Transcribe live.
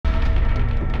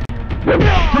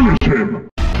Finish him!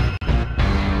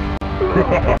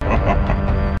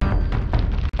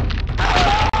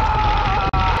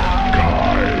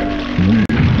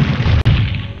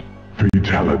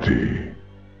 Fatality.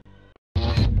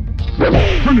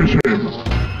 Finish him!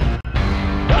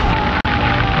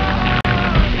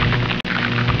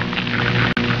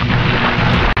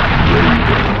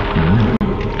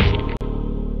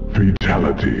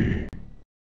 Fatality.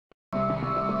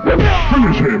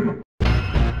 Finish him!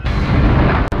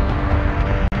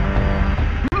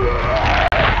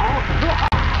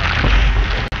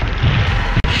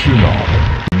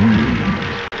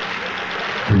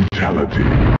 Fatality.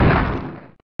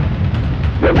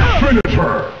 Finish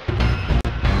her!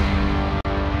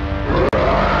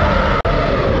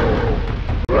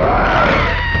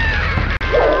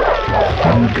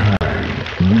 Mankind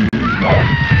win.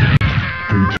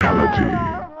 Fatality.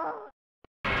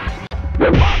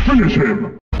 Finish him!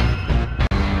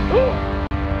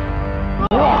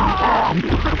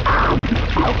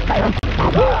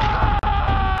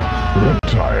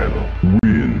 Reptile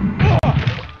win.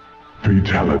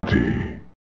 Fatality.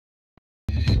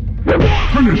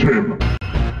 Finish him!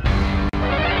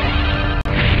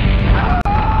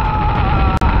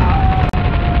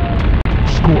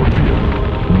 Scorpion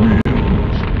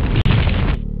wins.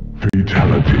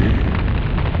 Fatality.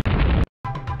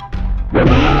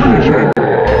 Finish him!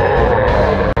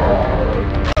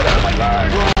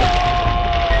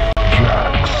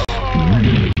 Jax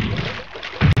wins.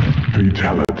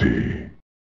 Fatality.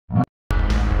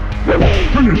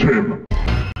 Finish him!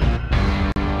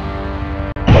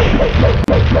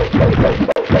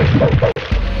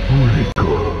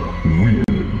 Rico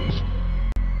wins.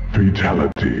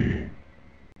 Fatality.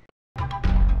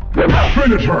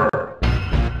 Finish her!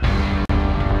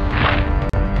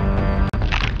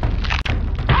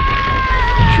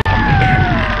 Johnny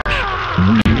Cage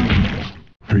wins.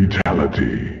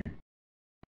 Fatality.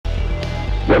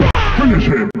 Finish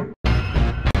him!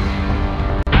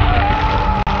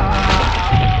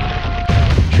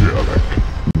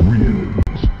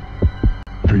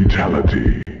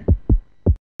 Fatality.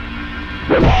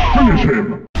 Finish him!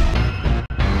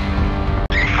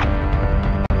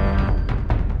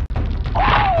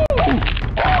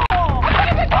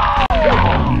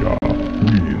 Anya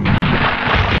wins.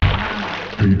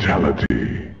 Fatality.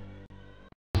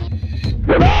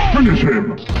 Finish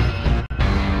him!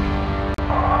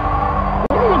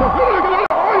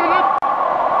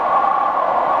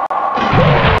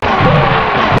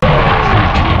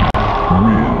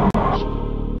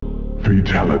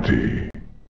 Fatality.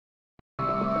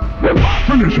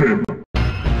 Finish him!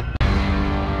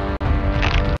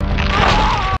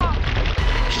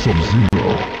 Sub-Zero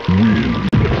wins.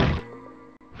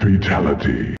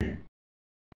 Fatality.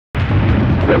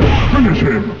 Finish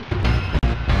him!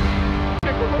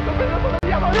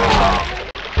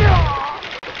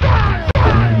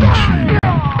 Chi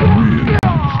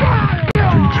wins.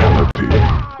 Fatality.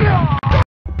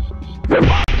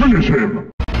 Finish him!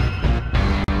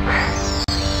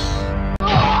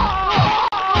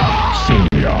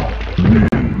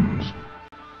 Wins.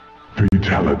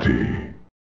 Fatality.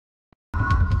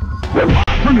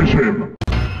 Finish him!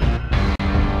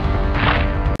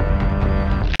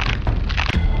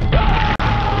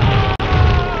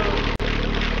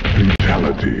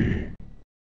 Fatality.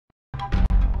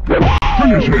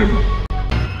 Finish him!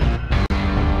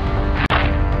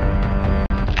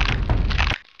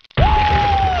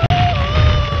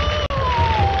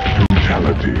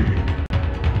 Fatality.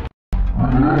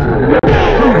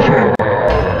 Finish him!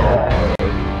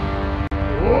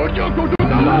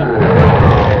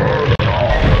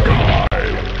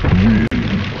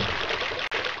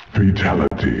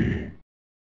 Fatality.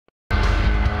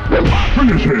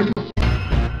 Finish him!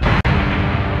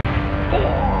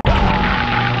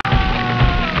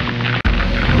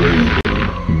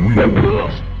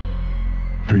 Wins.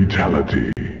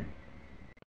 Fatality.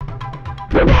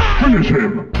 Finish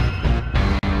him!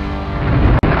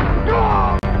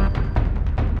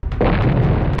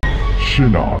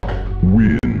 Shinnok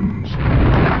wins.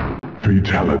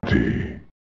 Fatality.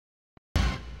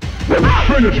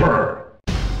 Finish her!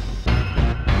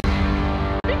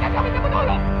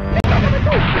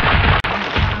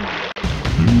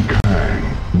 Liu Kang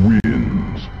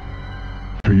wins.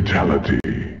 Fatality.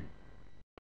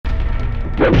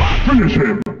 Finish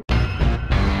him!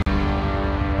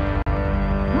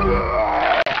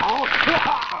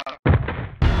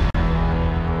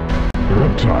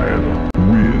 Reptile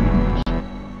wins.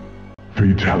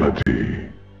 Fatality.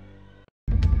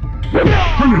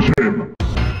 Finish him!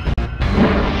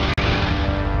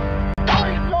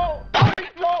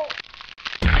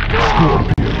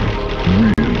 Scorpion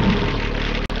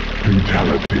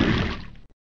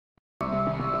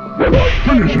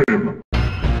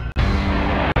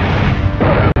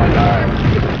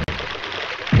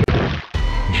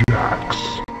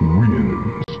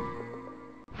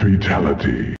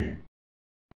Fatality.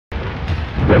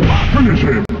 Finish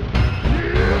him!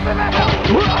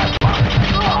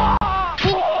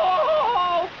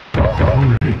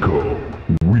 Rico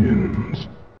wins.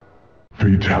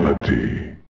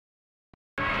 Fatality.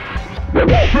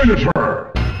 Finish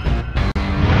her!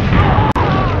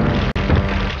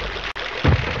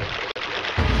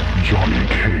 Johnny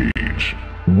Cage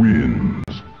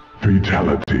wins.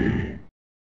 Fatality.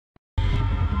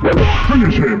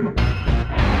 Finish him!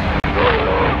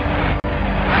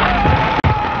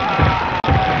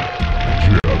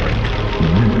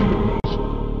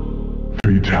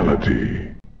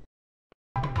 Fatality.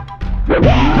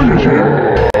 Finish him!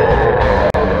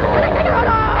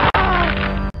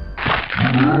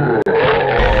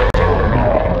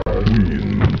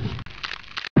 Wins.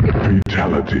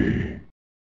 Fatality.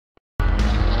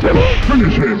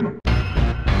 Finish him!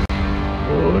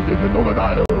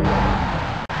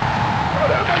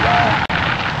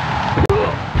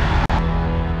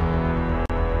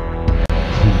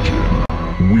 Fujin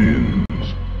wins.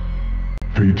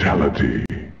 Fatality.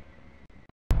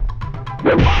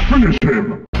 Finish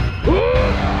him!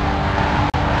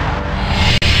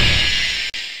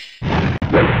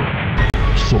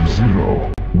 Sub-Zero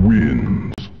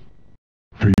wins.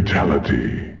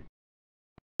 Fatality.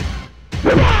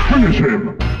 Finish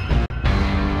him!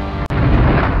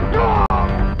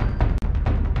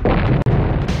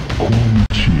 Quan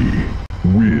Chi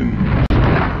wins.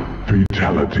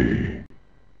 Fatality.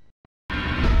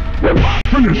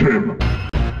 Finish him!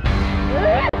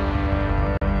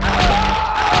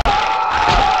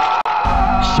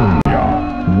 Sonya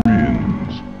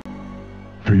wins.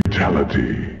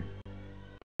 Fatality.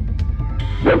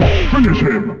 Finish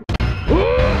him!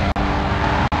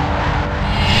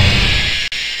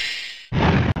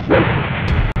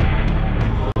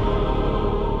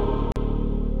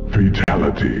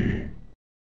 Fatality.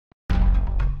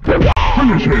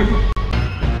 Finish him!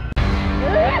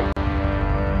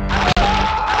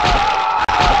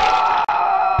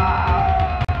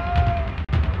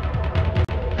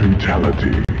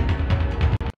 Fatality.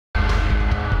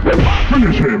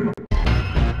 Finish him!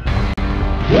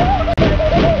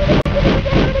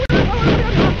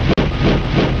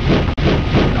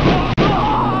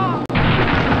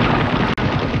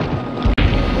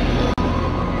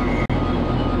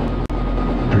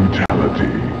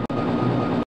 Fatality.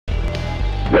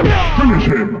 Finish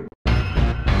him!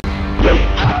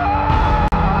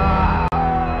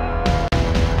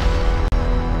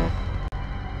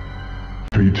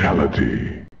 Fatality.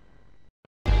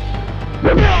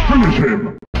 Finish him!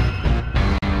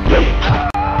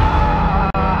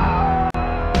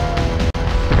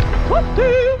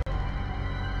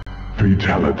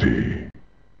 Fatality.